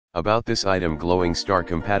About this item: glowing star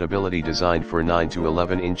compatibility, designed for 9 to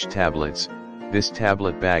 11-inch tablets. This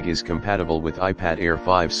tablet bag is compatible with iPad Air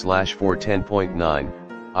 5/4 10.9,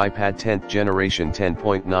 iPad 10th generation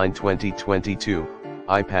 10.9 2022,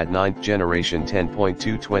 iPad 9th generation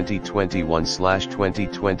 10.2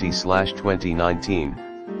 2021/2020/2019,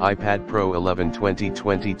 iPad Pro 11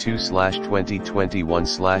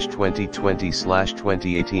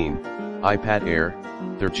 2022/2021/2020/2018, iPad Air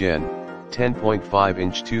 3rd Gen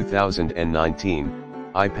 10.5-inch 2019,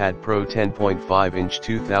 iPad Pro 10.5-inch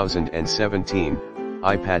 2017,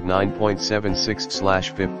 iPad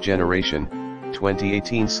 9.76/5th generation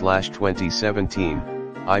 2018/2017,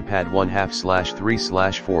 iPad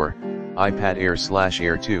 1/2/3/4, iPad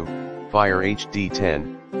Air/Air 2, Fire HD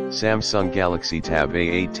 10, Samsung Galaxy Tab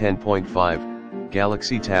A8 10.5,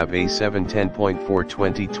 Galaxy Tab A7 10.4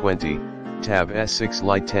 2020, Tab S6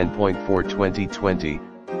 Lite 10.4 2020,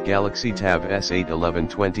 Galaxy Tab S8 11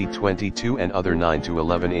 2022 and other 9 to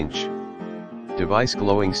 11-inch device.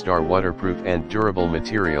 Glowing star waterproof and durable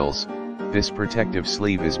materials. This protective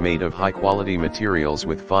sleeve is made of high-quality materials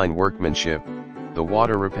with fine workmanship. The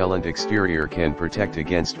water-repellent exterior can protect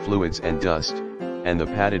against fluids and dust, and the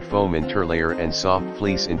padded foam interlayer and soft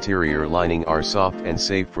fleece interior lining are soft and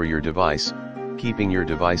safe for your device, keeping your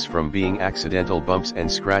device from being accidental bumps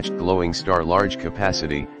and scratched. Glowing star large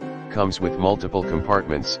capacity, comes with multiple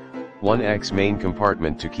compartments: 1x main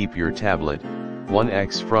compartment to keep your tablet,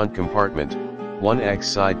 1x front compartment, 1x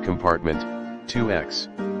side compartment, 2x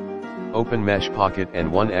open mesh pocket and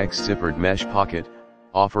 1x zippered mesh pocket,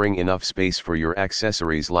 offering enough space for your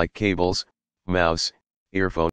accessories like cables, mouse, earphone,